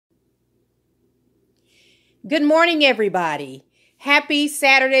Good morning, everybody. Happy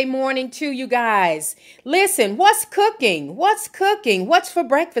Saturday morning to you guys. Listen, what's cooking? What's cooking? What's for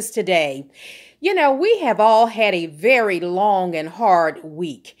breakfast today? We have all had a very long and hard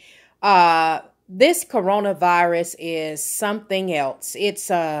week. This coronavirus is something else.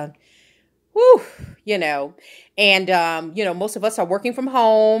 Whew, you know, most of us are working from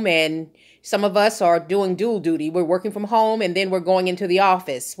home and some of us are doing dual duty. We're working from home and then we're going into the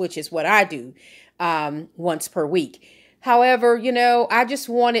office, which is what I do once per week. However, I just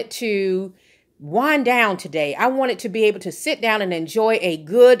wanted to wind down today. I wanted to be able to sit down and enjoy a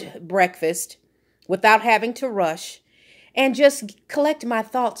good breakfast without having to rush and just collect my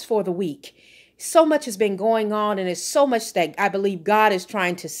thoughts for the week. So much has been going on, and it's so much that I believe God is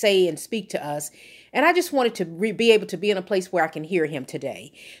trying to say and speak to us. And I just wanted to be able to be in a place where I can hear him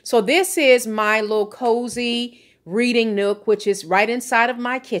today. So this is my little cozy reading nook, which is right inside of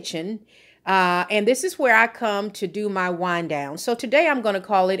my kitchen. And this is where I come to do my wind down. So today I'm going to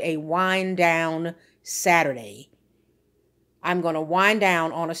call it a wind down Saturday. I'm going to wind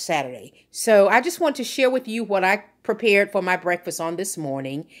down on a Saturday. So I just want to share with you what I prepared for my breakfast on this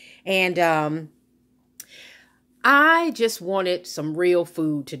morning. And I just wanted some real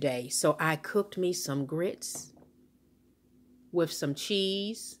food today. So I cooked me some grits with some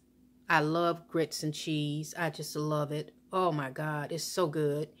cheese. I love grits and cheese. I just love it. Oh my God, it's so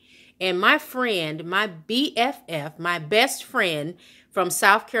good. And my friend, my BFF, my best friend from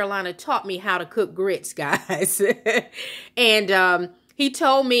South Carolina taught me how to cook grits, guys. And he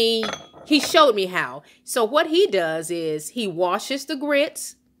showed me how. So what he does is he washes the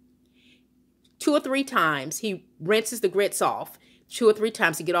grits 2 or 3 times. He rinses the grits off 2 or 3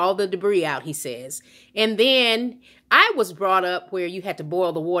 times to get all the debris out, he says. And then I was brought up where you had to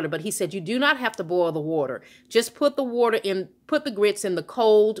boil the water, but he said you do not have to boil the water. Just put the grits in the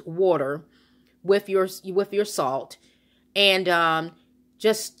cold water with your salt, and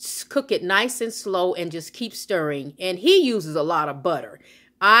just cook it nice and slow and just keep stirring. And he uses a lot of butter.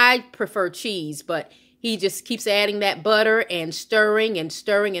 I prefer cheese, but he just keeps adding that butter and stirring and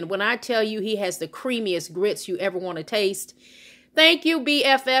stirring. And when I tell you he has the creamiest grits you ever want to taste. Thank you,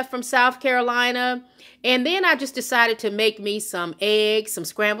 BFF from South Carolina. And then I just decided to make me some eggs,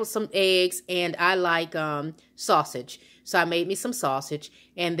 some eggs, and I like sausage. So I made me some sausage,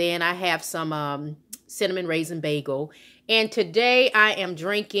 and then I have some cinnamon raisin bagel. And today I am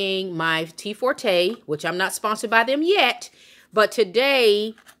drinking my Tea Forte, which I'm not sponsored by them yet, but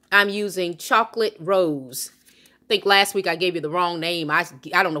today I'm using Chocolate Rose. I think last week I gave you the wrong name. I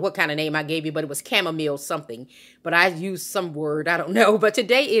don't know what kind of name I gave you, but it was chamomile something. But I used some word, I don't know. But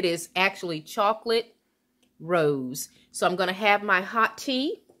today it is actually Chocolate Rose. So I'm going to have my hot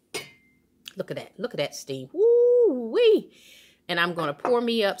tea. Look at that. Look at that steam. Woo-wee. And I'm going to pour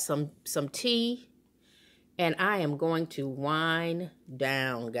me up some tea. And I am going to wind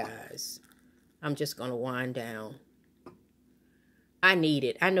down, guys. I'm just going to wind down. I need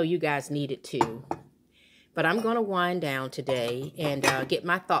it. I know you guys need it too. But I'm going to wind down today and get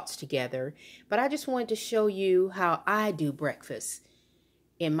my thoughts together. But I just wanted to show you how I do breakfast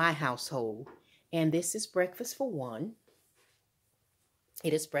in my household. And this is breakfast for one.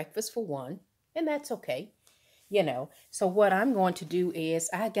 It is breakfast for one. And that's okay. So what I'm going to do is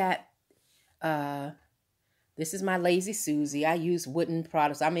I got, this is my Lazy Susie. I use wooden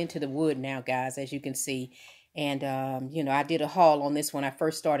products. I'm into the wood now, guys, as you can see. And, I did a haul on this when I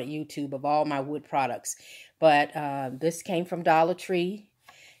first started YouTube of all my wood products. But this came from Dollar Tree.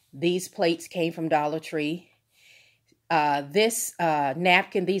 These plates came from Dollar Tree. These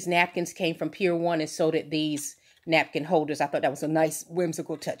napkins came from Pier 1, and so did these napkin holders. I thought that was a nice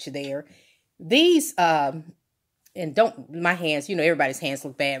whimsical touch there. These, and don't, my hands, everybody's hands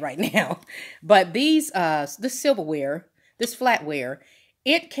look bad right now. But these, this silverware, this flatware,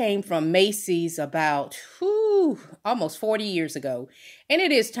 it came from Macy's about almost 40 years ago. And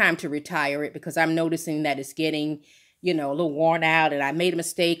it is time to retire it because I'm noticing that it's getting, a little worn out. And I made a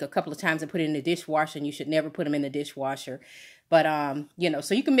mistake a couple of times and put it in the dishwasher, and you should never put them in the dishwasher. But,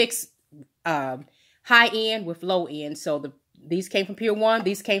 so you can mix high end with low end. So these came from Pier 1.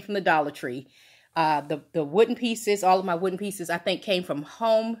 These came from the Dollar Tree. The wooden pieces, all of my wooden pieces, I think came from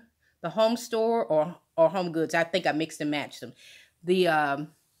the Home Store or Home Goods. I think I mixed and matched them. The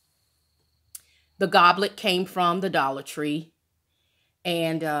goblet came from the Dollar Tree.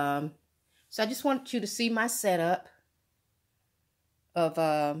 And so I just want you to see my setup of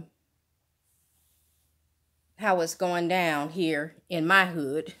how it's going down here in my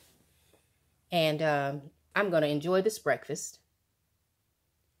hood. And I'm going to enjoy this breakfast.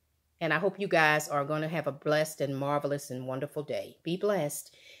 And I hope you guys are going to have a blessed and marvelous and wonderful day. Be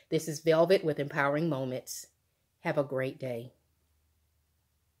blessed. This is Velvet with Empowering Moments. Have a great day.